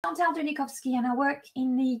Chantal Donikovsky, and I work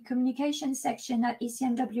in the communication section at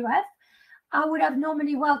ECMWF. I would have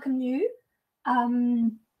normally welcomed you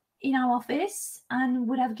in our office and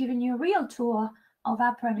would have given you a real tour of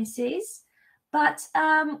our premises, but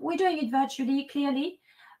we're doing it virtually, clearly.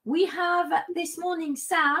 We have this morning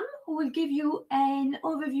Sam, who will give you an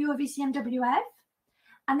overview of ECMWF,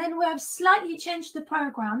 and then we have slightly changed the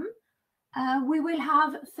program. We will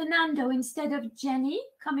have Fernando instead of Jenny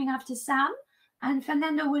coming after Sam, and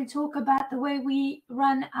Fernando will talk about the way we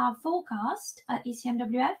run our forecast at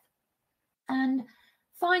ECMWF. And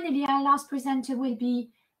finally, our last presenter will be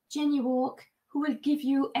Jenny Walk, who will give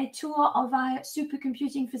you a tour of our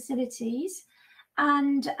supercomputing facilities.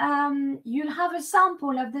 And you'll have a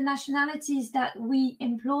sample of the nationalities that we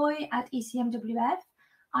employ at ECMWF.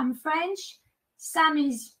 I'm French, Sam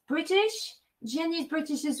is British, Jenny is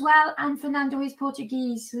British as well, and Fernando is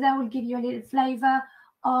Portuguese. So that will give you a little flavor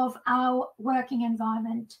of our working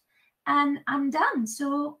environment. And I'm done.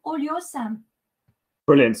 So all yours, Sam.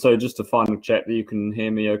 Brilliant. So just a final check that you can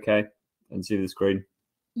hear me okay and see the screen.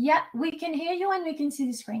 Yeah, we can hear you and we can see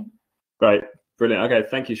the screen. Great. Brilliant. Okay,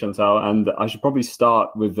 thank you, Chantal. And I should probably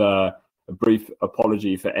start with a brief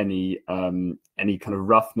apology for any kind of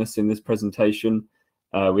roughness in this presentation.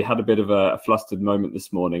 We had a bit of a flustered moment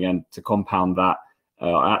this morning, and to compound that,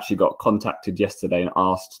 I actually got contacted yesterday and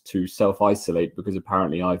asked to self-isolate because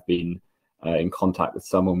apparently I've been in contact with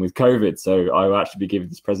someone with COVID. So I will actually be giving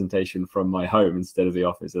this presentation from my home instead of the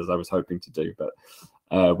office, as I was hoping to do, but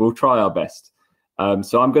we'll try our best.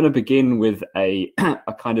 So I'm going to begin with a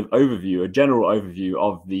kind of overview, a general overview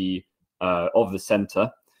of the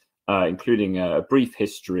centre, including a brief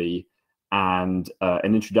history and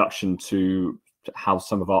an introduction to how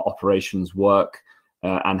some of our operations work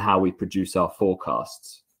and how we produce our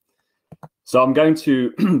forecasts. So I'm going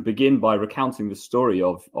to begin by recounting the story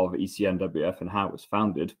of ECMWF and how it was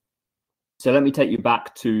founded. So let me take you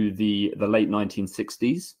back to the late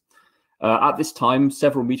 1960s. At this time,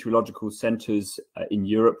 several meteorological centres in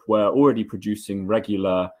Europe were already producing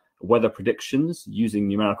regular weather predictions using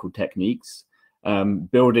numerical techniques,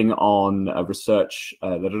 building on research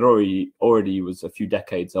that had already was a few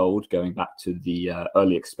decades old, going back to the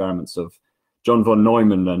early experiments of John von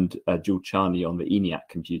Neumann and Giuliani on the ENIAC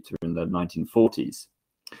computer in the 1940s.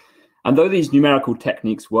 And though these numerical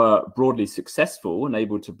techniques were broadly successful and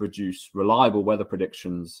able to produce reliable weather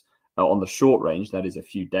predictions on the short range, that is a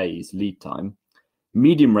few days lead time,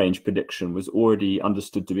 medium range prediction was already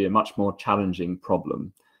understood to be a much more challenging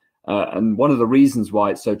problem. And one of the reasons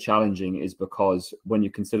why it's so challenging is because when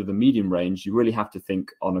you consider the medium range, you really have to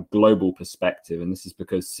think on a global perspective. And this is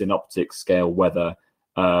because synoptic scale weather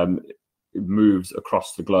moves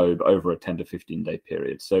across the globe over a 10 to 15 day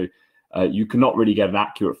period. So you cannot really get an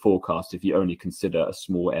accurate forecast if you only consider a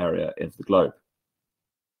small area of the globe.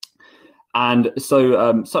 And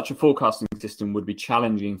so such a forecasting system would be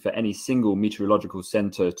challenging for any single meteorological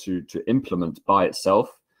centre to implement by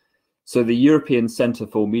itself. So the European Centre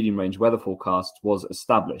for Medium Range Weather Forecasts was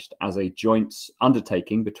established as a joint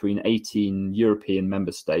undertaking between 18 European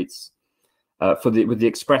member states with the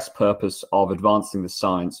express purpose of advancing the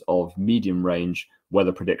science of medium range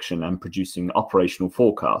weather prediction and producing operational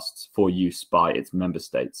forecasts for use by its member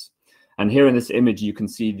states. And here in this image, you can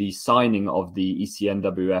see the signing of the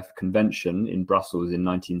ECMWF Convention in Brussels in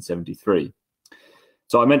 1973.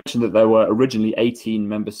 So I mentioned that there were originally 18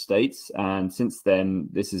 member states, and since then,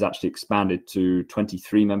 this has actually expanded to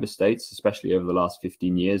 23 member states, especially over the last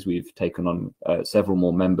 15 years. We've taken on several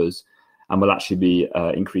more members, and we'll actually be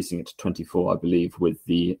increasing it to 24, I believe, with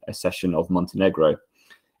the accession of Montenegro.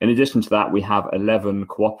 In addition to that, we have 11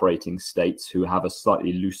 cooperating states who have a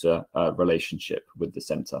slightly looser relationship with the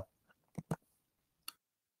centre.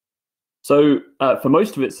 So for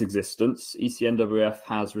most of its existence, ECMWF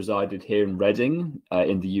has resided here in Reading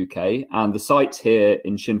in the UK, and the site here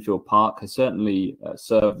in Shinfield Park has certainly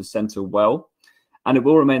served the centre well, and it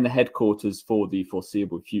will remain the headquarters for the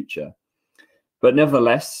foreseeable future. But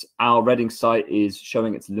nevertheless, our Reading site is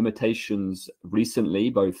showing its limitations recently,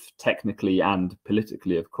 both technically and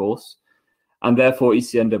politically, of course, and therefore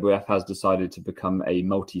ECMWF has decided to become a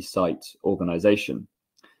multi-site organisation.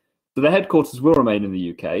 So the headquarters will remain in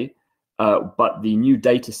the UK, but the new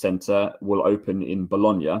data center will open in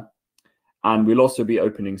Bologna, and we'll also be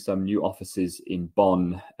opening some new offices in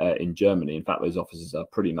Bonn in Germany. In fact, those offices are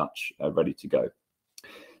pretty much ready to go.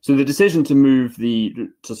 So the decision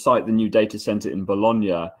to site the new data center in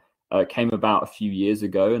Bologna came about a few years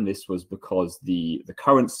ago, and this was because the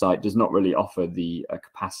current site does not really offer the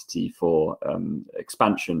capacity for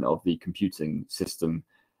expansion of the computing system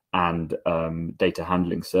and data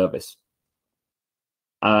handling service.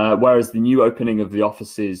 Whereas the new opening of the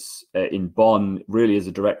offices in Bonn really is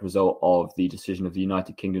a direct result of the decision of the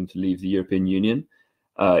United Kingdom to leave the European Union.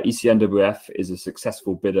 ECMWF is a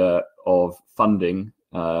successful bidder of funding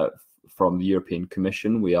from the European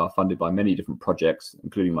Commission. We are funded by many different projects,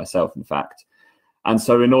 including myself, in fact. And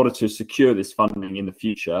so in order to secure this funding in the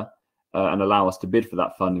future and allow us to bid for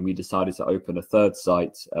that funding, we decided to open a third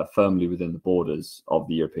site firmly within the borders of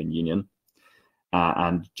the European Union.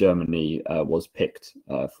 And Germany was picked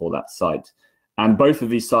for that site. And both of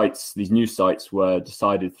these sites, these new sites, were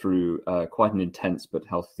decided through quite an intense but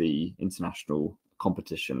healthy international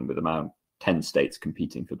competition with around 10 states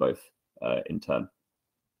competing for both in turn.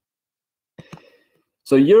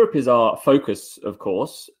 So Europe is our focus, of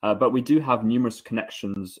course, but we do have numerous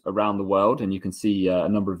connections around the world, and you can see a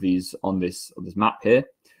number of these on this map here.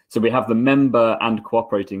 So we have the member and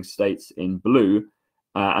cooperating states in blue,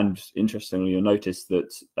 and interestingly, you'll notice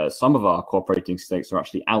that some of our cooperating states are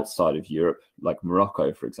actually outside of Europe, like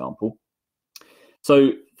Morocco, for example.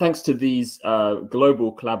 So thanks to these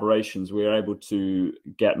global collaborations, we are able to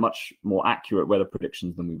get much more accurate weather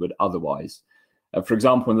predictions than we would otherwise. For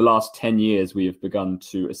example, in the last 10 years, we have begun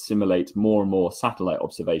to assimilate more and more satellite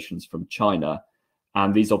observations from China.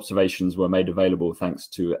 And these observations were made available thanks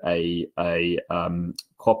to a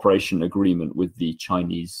cooperation agreement with the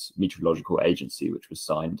Chinese Meteorological Agency, which was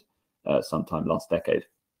signed sometime last decade.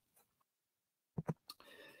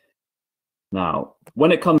 Now,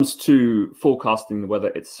 when it comes to forecasting the weather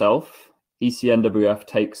itself, ECMWF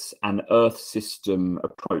takes an Earth system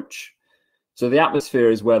approach. So the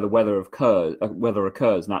atmosphere is where the weather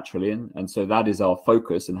occurs naturally, and so that is our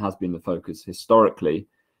focus and has been the focus historically.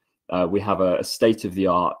 We have a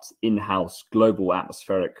state-of-the-art in-house global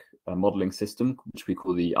atmospheric modeling system, which we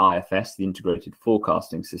call the IFS, the Integrated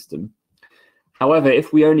Forecasting System. However,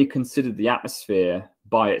 if we only considered the atmosphere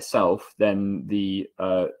by itself, then the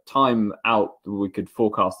time out that we could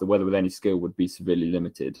forecast the weather with any skill would be severely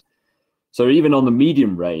limited. So even on the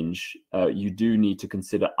medium range, you do need to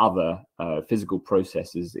consider other physical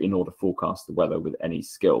processes in order to forecast the weather with any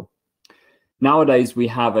skill. Nowadays, we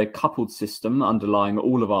have a coupled system underlying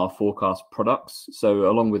all of our forecast products. So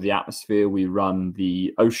along with the atmosphere, we run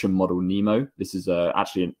the ocean model NEMO. This is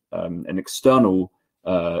actually an external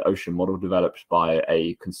ocean model developed by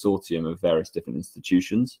a consortium of various different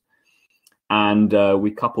institutions. And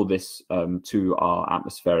we couple this to our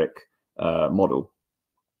atmospheric model.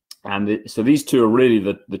 And so these two are really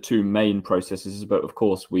the two main processes, but of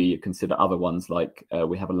course we consider other ones, like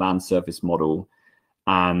we have a land surface model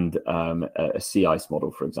and a sea ice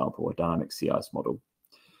model, for example, a dynamic sea ice model.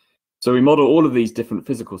 So we model all of these different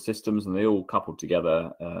physical systems, and they all couple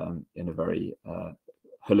together in a very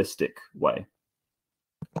holistic way.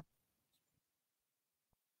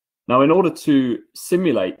 Now, in order to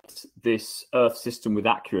simulate this Earth system with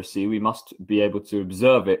accuracy, we must be able to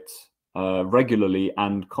observe it regularly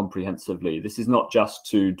and comprehensively. This is not just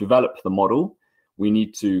to develop the model. We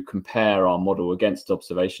need to compare our model against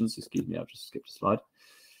observations. Excuse me, I've just skipped a slide.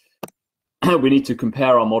 We need to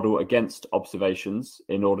compare our model against observations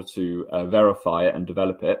in order to verify it and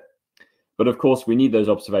develop it. But of course, we need those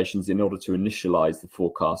observations in order to initialize the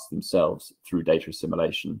forecasts themselves through data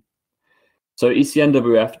assimilation. So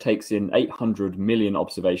ECMWF takes in 800 million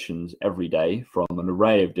observations every day from an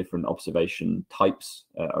array of different observation types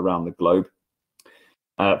around the globe.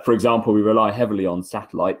 For example, we rely heavily on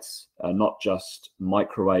satellites, not just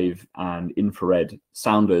microwave and infrared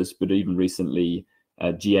sounders, but even recently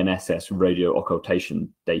GNSS radio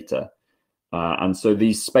occultation data. And so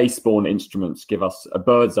these space-borne instruments give us a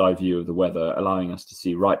bird's eye view of the weather, allowing us to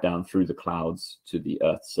see right down through the clouds to the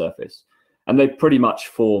Earth's surface. And they pretty much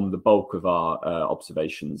form the bulk of our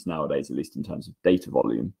observations nowadays, at least in terms of data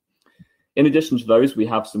volume. In addition to those, we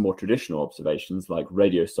have some more traditional observations like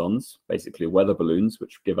radiosondes, basically weather balloons,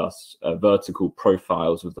 which give us vertical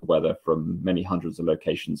profiles of the weather from many hundreds of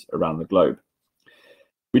locations around the globe.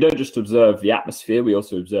 We don't just observe the atmosphere, we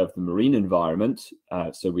also observe the marine environment.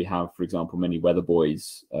 So we have, for example, many weather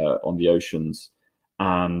buoys on the oceans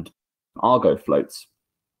and Argo floats.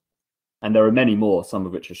 And there are many more, some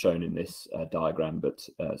of which are shown in this diagram, but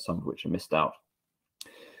some of which are missed out.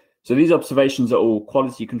 So these observations are all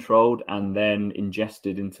quality controlled and then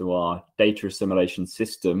ingested into our data assimilation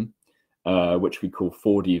system, which we call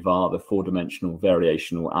 4D-VAR, the four-dimensional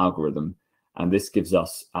variational algorithm. And this gives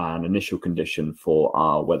us an initial condition for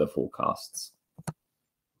our weather forecasts.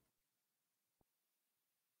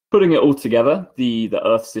 Putting it all together, the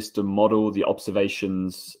Earth system model, the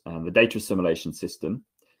observations, and the data assimilation system,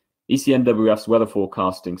 ECMWF's weather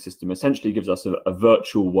forecasting system essentially gives us a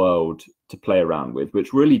virtual world to play around with,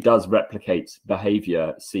 which really does replicate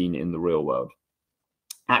behavior seen in the real world.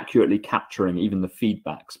 accurately capturing even the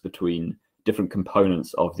feedbacks between different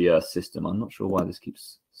components of the Earth system. I'm not sure why this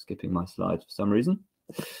keeps skipping my slides for some reason.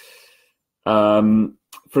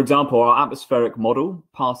 For example, our atmospheric model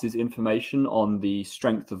passes information on the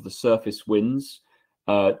strength of the surface winds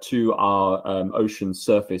to our ocean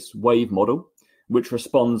surface wave model, which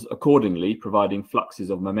responds accordingly, providing fluxes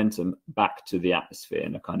of momentum back to the atmosphere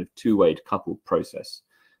in a kind of two-way coupled process.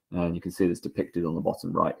 And you can see this depicted on the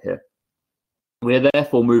bottom right here. We are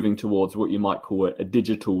therefore moving towards what you might call a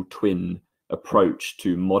digital twin approach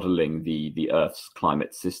to modeling the Earth's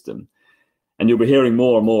climate system. And you'll be hearing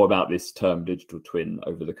more and more about this term digital twin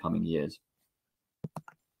over the coming years.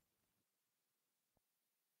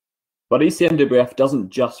 But ECMWF doesn't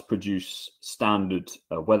just produce standard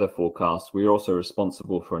weather forecasts. We are also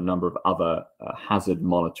responsible for a number of other hazard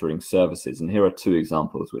monitoring services. And here are two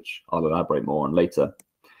examples, which I'll elaborate more on later.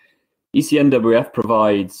 ECMWF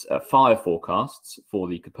provides fire forecasts for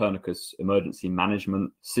the Copernicus Emergency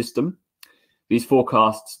Management System. These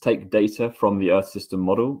forecasts take data from the Earth system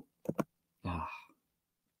model. I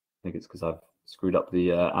think it's because I've screwed up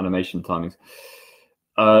the animation timings.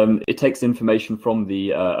 It takes information from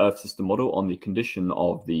the Earth system model on the condition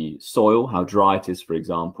of the soil, how dry it is, for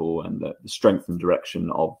example, and the strength and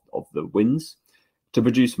direction of the winds, to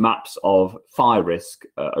produce maps of fire risk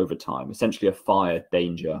over time, essentially a fire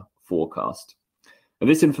danger forecast. And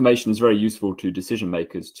this information is very useful to decision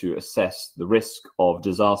makers to assess the risk of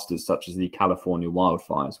disasters such as the California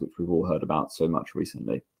wildfires, which we've all heard about so much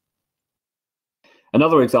recently.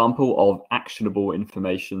 Another example of actionable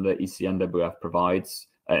information that ECMWF provides,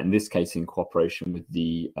 in this case in cooperation with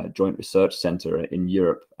the Joint Research Centre in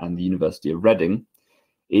Europe and the University of Reading,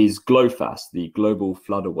 is GLOFASS, the Global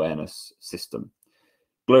Flood Awareness System.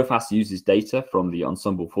 GLOFASS uses data from the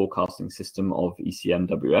ensemble forecasting system of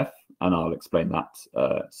ECMWF, and I'll explain that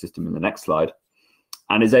system in the next slide,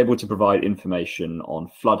 and is able to provide information on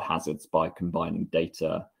flood hazards by combining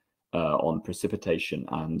data on precipitation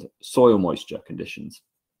and soil moisture conditions.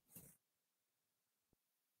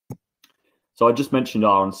 So I just mentioned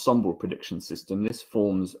our ensemble prediction system. This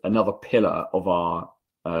forms another pillar of our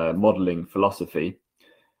modeling philosophy,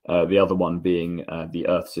 the other one being the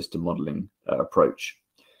Earth system modeling approach.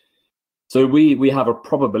 So we have a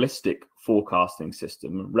probabilistic forecasting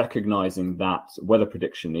system, recognizing that weather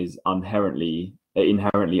prediction is inherently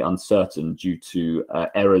uncertain due to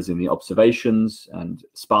errors in the observations and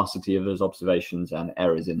sparsity of those observations and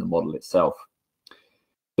errors in the model itself.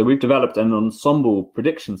 So we've developed an ensemble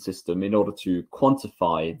prediction system in order to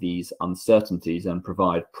quantify these uncertainties and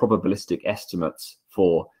provide probabilistic estimates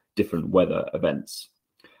for different weather events.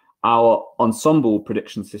 Our ensemble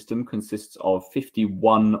prediction system consists of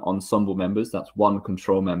 51 ensemble members, that's one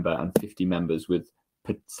control member, and 50 members with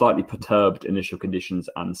slightly perturbed initial conditions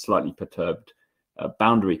and slightly perturbed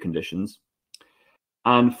boundary conditions.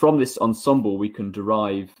 And from this ensemble, we can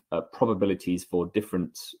derive probabilities for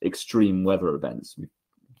different extreme weather events. You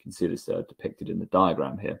can see this depicted in the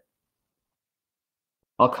diagram here.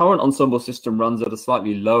 Our current ensemble system runs at a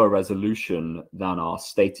slightly lower resolution than our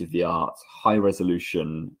state-of-the-art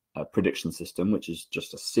high-resolution prediction system, which is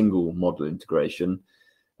just a single model integration.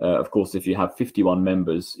 Of course, if you have 51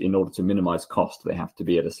 members, in order to minimize cost, they have to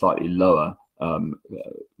be at a slightly lower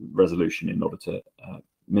resolution in order to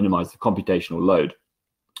minimize the computational load.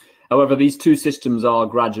 However, these two systems are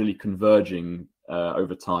gradually converging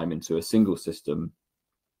over time into a single system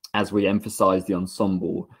as we emphasize the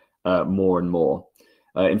ensemble more and more.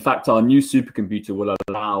 In fact, our new supercomputer will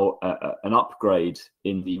allow an upgrade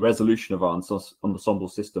in the resolution of our ensemble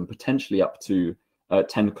system, potentially up to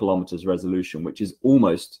 10 kilometers resolution, which is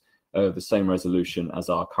almost the same resolution as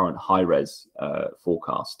our current high-res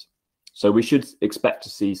forecast. So we should expect to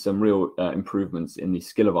see some real improvements in the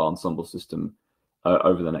skill of our ensemble system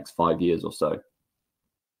over the next 5 years or so.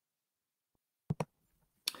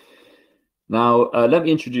 Now, let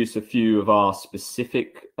me introduce a few of our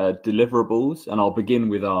specific deliverables, and I'll begin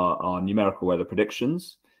with our numerical weather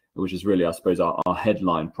predictions, which is really, I suppose, our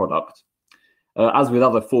headline product. As with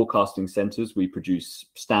other forecasting centers, we produce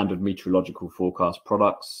standard meteorological forecast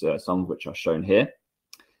products, some of which are shown here.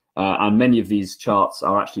 And many of these charts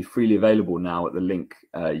are actually freely available now at the link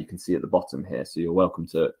you can see at the bottom here, so you're welcome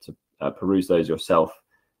to peruse those yourself.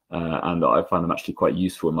 And I find them actually quite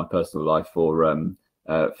useful in my personal life for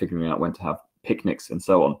figuring out when to have picnics and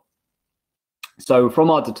so on. So from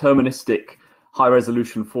our deterministic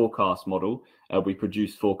high-resolution forecast model, we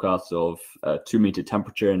produce forecasts of 2-meter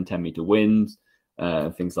temperature and 10-meter winds,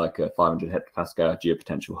 things like 500 hectopascal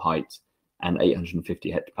geopotential height and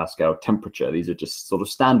 850 hectopascal temperature. These are just sort of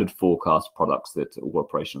standard forecast products that all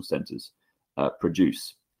operational centers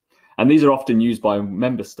produce. And these are often used by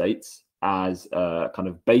member states as kind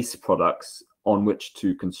of base products from which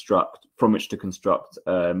to construct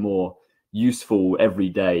more useful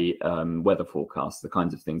everyday weather forecasts, the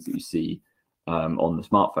kinds of things that you see on the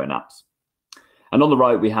smartphone apps. And on the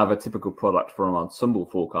right, we have a typical product for an ensemble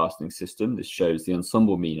forecasting system. This shows the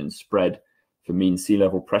ensemble mean and spread for mean sea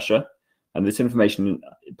level pressure. And this information,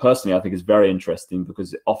 personally, I think is very interesting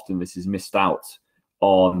because often this is missed out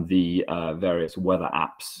on the various weather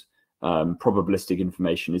apps. Probabilistic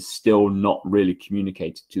information is still not really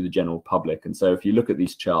communicated to the general public. And so if you look at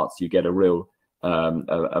these charts, you get a real,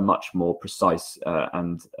 a much more precise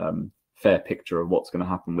and fair picture of what's going to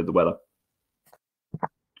happen with the weather.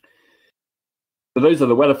 So those are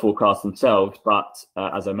the weather forecasts themselves, but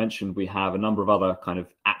as I mentioned, we have a number of other kind of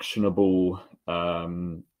actionable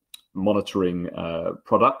monitoring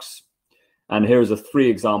products. And here are 3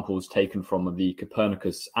 examples taken from the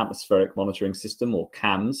Copernicus Atmospheric Monitoring System, or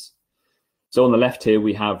CAMS. So on the left here,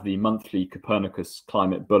 we have the monthly Copernicus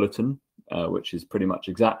Climate Bulletin, which is pretty much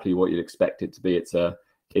exactly what you'd expect it to be. It's a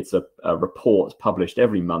report published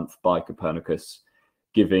every month by Copernicus,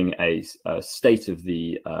 giving a state of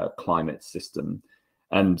the climate system.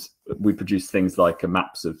 And we produce things like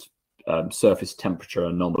maps of surface temperature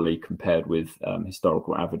anomaly compared with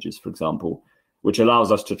historical averages, for example, which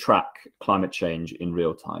allows us to track climate change in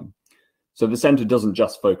real time. So the Centre doesn't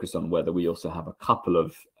just focus on weather, we also have a couple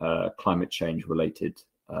of climate change related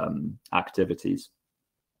activities.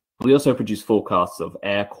 We also produce forecasts of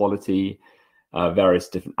air quality, various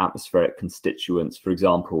different atmospheric constituents, for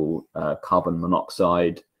example, carbon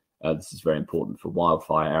monoxide. This is very important for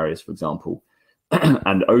wildfire areas, for example,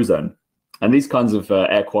 and ozone. And these kinds of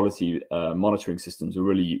air quality monitoring systems are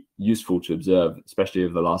really useful to observe, especially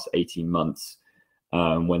over the last 18 months,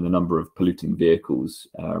 when the number of polluting vehicles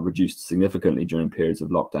reduced significantly during periods of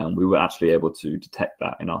lockdown. We were actually able to detect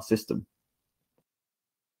that in our system.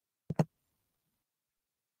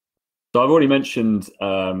 So I've already mentioned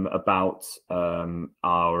about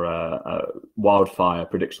our wildfire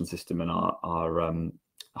prediction system and our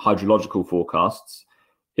hydrological forecasts.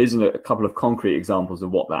 Here's a couple of concrete examples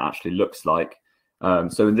of what that actually looks like.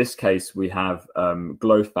 So in this case, we have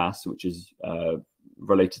GLOFAS, which is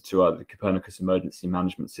related to the Copernicus Emergency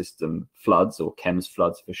Management System floods, or CEMS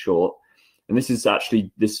floods for short. And this is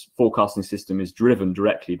actually, this forecasting system is driven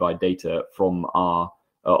directly by data from our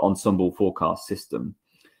ensemble forecast system.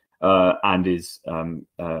 And is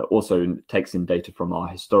also takes in data from our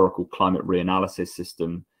historical climate reanalysis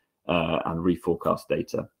system and reforecast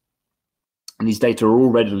data. And these data are all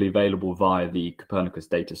readily available via the Copernicus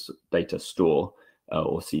data store,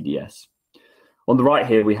 or CDS. On the right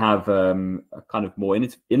here, we have a kind of more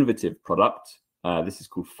innovative product. This is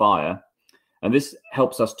called FIRE. And this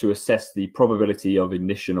helps us to assess the probability of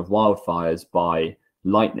ignition of wildfires by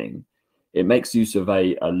lightning. It makes use of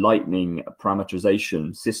a lightning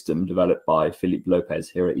parameterization system developed by Philippe Lopez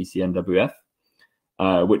here at ECMWF,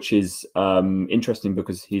 which is interesting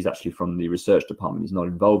because he's actually from the research department. He's not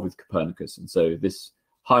involved with Copernicus. And so this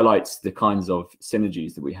highlights the kinds of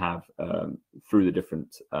synergies that we have through the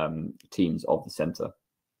different teams of the center.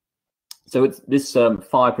 So this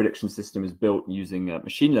fire prediction system is built using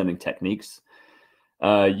machine learning techniques,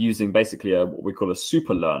 using basically what we call a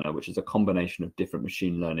super learner, which is a combination of different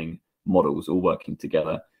machine learning models all working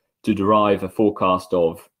together to derive a forecast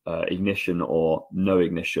of ignition or no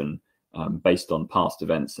ignition based on past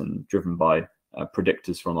events and driven by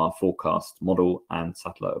predictors from our forecast model and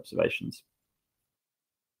satellite observations.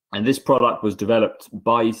 And this product was developed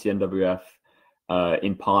by ECMWF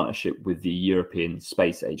in partnership with the European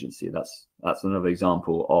Space Agency. That's another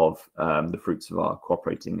example of the fruits of our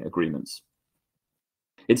cooperating agreements.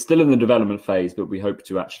 It's still in the development phase, but we hope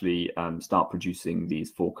to actually start producing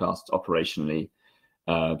these forecasts operationally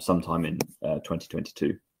sometime in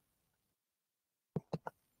 2022.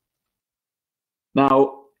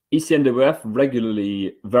 Now, ECMWF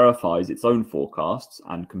regularly verifies its own forecasts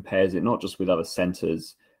and compares it not just with other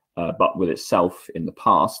centres, but with itself in the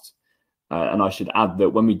past. And I should add that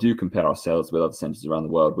when we do compare ourselves with other centres around the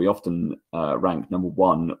world, we often rank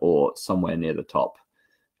 #1 or somewhere near the top,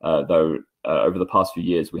 though over the past few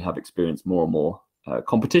years, we have experienced more and more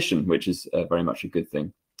competition, which is very much a good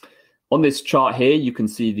thing. On this chart here, you can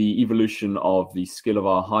see the evolution of the skill of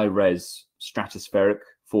our high-res stratospheric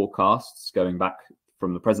forecasts going back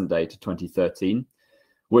from the present day to 2013.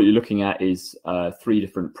 What you're looking at is 3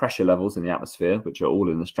 different pressure levels in the atmosphere, which are all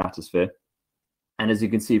in the stratosphere. And as you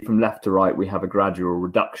can see from left to right, we have a gradual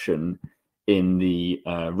reduction in the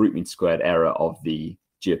root mean squared error of the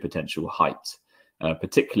geopotential height.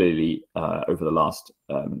 Particularly over the last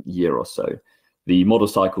year or so. The model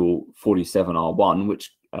cycle 47R1,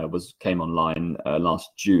 which came online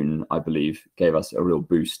last June, I believe, gave us a real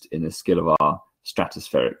boost in the skill of our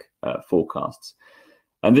stratospheric forecasts.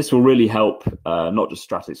 And this will really help not just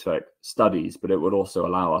stratospheric studies, but it would also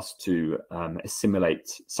allow us to assimilate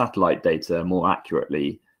satellite data more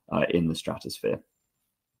accurately in the stratosphere.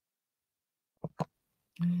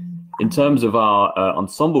 In terms of our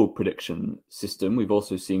ensemble prediction system, we've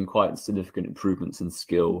also seen quite significant improvements in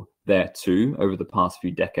skill there too over the past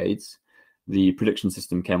few decades. The prediction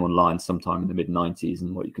system came online sometime in the mid-90s,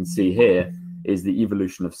 and what you can see here is the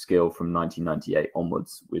evolution of skill from 1998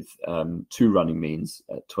 onwards, with 2 running means,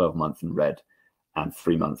 12-month in red and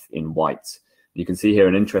 3-month in white. You can see here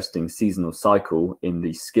an interesting seasonal cycle in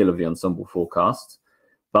the skill of the ensemble forecast.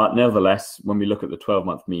 But nevertheless, when we look at the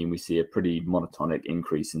 12-month mean, we see a pretty monotonic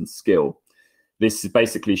increase in skill. This is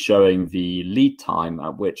basically showing the lead time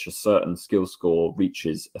at which a certain skill score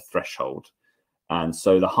reaches a threshold. And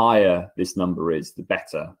so the higher this number is, the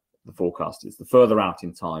better the forecast is. The further out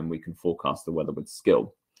in time we can forecast the weather with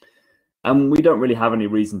skill. And we don't really have any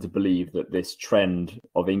reason to believe that this trend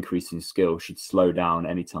of increasing skill should slow down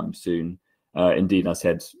anytime soon. Indeed, I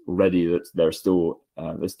said already that there's still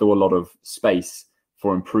a lot of space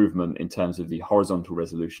for improvement in terms of the horizontal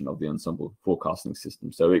resolution of the ensemble forecasting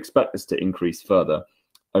system. So we expect this to increase further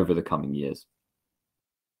over the coming years.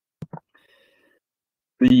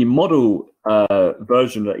 The model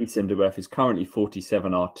version of ECMWF is currently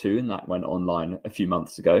 47R2, and that went online a few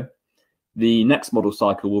months ago. The next model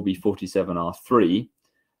cycle will be 47R3,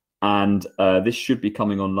 and this should be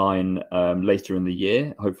coming online later in the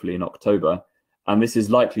year, hopefully in October. And this is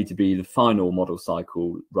likely to be the final model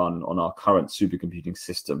cycle run on our current supercomputing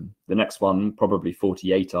system. The next one, probably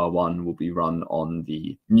 48R1, will be run on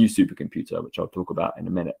the new supercomputer, which I'll talk about in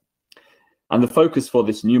a minute. And the focus for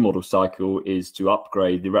this new model cycle is to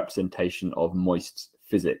upgrade the representation of moist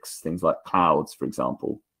physics, things like clouds, for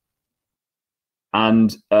example.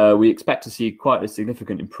 And we expect to see quite a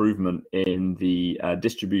significant improvement in the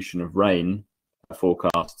distribution of rain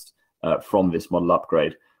forecasts from this model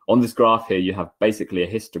upgrade. On this graph here, you have basically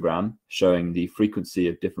a histogram showing the frequency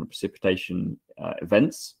of different precipitation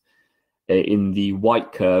events. In the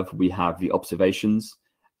white curve, we have the observations,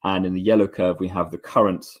 and in the yellow curve, we have the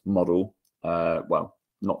current model. Well,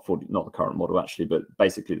 not the current model actually, but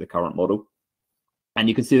basically the current model. And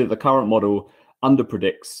you can see that the current model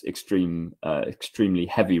underpredicts extremely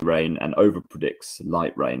heavy rain and overpredicts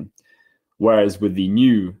light rain. Whereas with the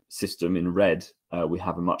new system in red, we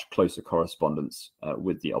have a much closer correspondence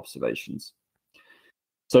with the observations.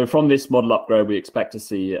 So from this model upgrade, we expect to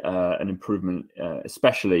see an improvement,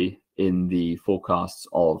 especially in the forecasts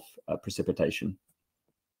of precipitation.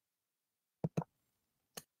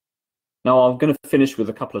 Now, I'm going to finish with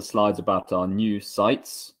a couple of slides about our new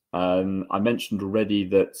sites. I mentioned already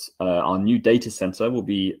that our new data center will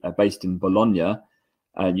be based in Bologna.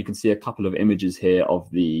 You can see a couple of images here of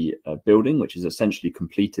the building, which is essentially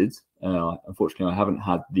completed. Unfortunately, I haven't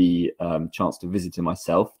had the chance to visit it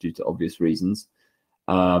myself due to obvious reasons.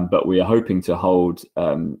 But we are hoping to hold,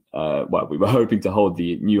 we were hoping to hold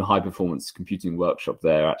the new high-performance computing workshop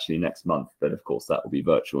there actually next month. But of course, that will be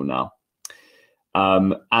virtual now.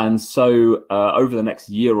 And so over the next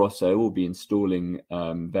year or so, we'll be installing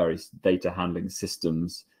various data handling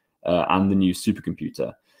systems and the new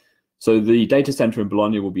supercomputer. So the data center in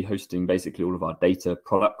Bologna will be hosting basically all of our data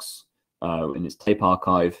products in its tape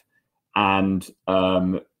archive, and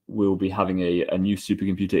we'll be having a new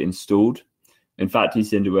supercomputer installed. In fact,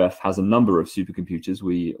 ECMWF has a number of supercomputers.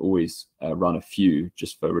 We always run a few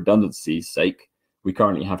just for redundancy's sake. We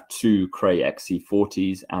currently have 2 Cray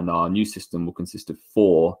XC40s, and our new system will consist of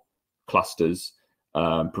 4 clusters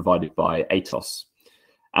provided by Atos.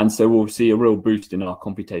 And so we'll see a real boost in our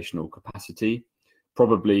computational capacity.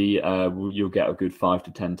 Probably you'll get a good 5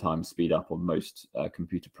 to 10 times speed up on most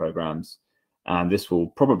computer programs. And this will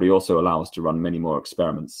probably also allow us to run many more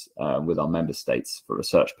experiments with our member states for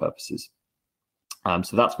research purposes.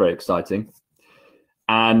 So that's very exciting.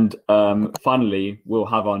 And finally, we'll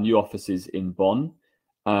have our new offices in Bonn.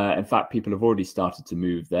 In fact, people have already started to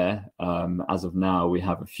move there. As of now, we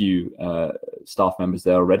have a few staff members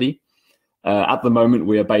there already. At the moment,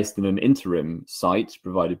 we are based in an interim site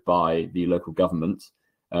provided by the local government,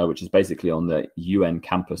 which is basically on the UN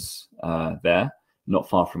campus there, not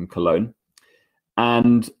far from Cologne.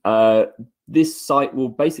 And this site will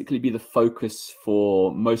basically be the focus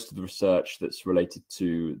for most of the research that's related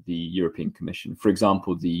to the European Commission. For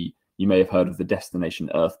example, you may have heard of the Destination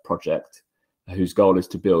Earth project, whose goal is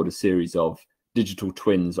to build a series of digital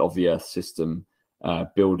twins of the Earth system,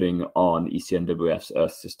 building on ECMWF's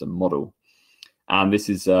Earth system model. And this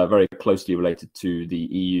is very closely related to the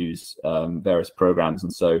EU's various programs.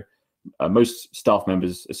 And so most staff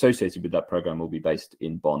members associated with that program will be based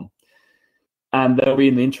in Bonn. And they'll be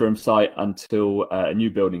in the interim site until a new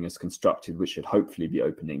building is constructed, which should hopefully be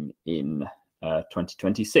opening in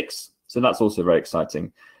 2026. So that's also very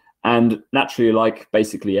exciting. And naturally, like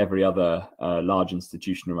basically every other large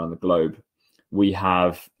institution around the globe, we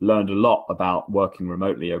have learned a lot about working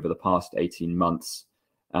remotely over the past 18 months.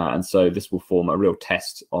 And so this will form a real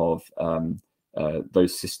test of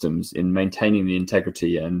those systems in maintaining the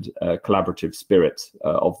integrity and collaborative spirit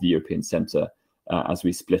of the European Centre as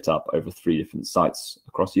we split up over 3 different sites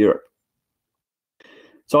across Europe.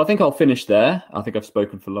 So I think I'll finish there. I think I've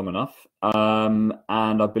spoken for long enough. And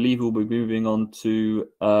I believe we'll be moving on to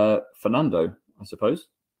Fernando, I suppose.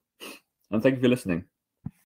 And thank you for listening.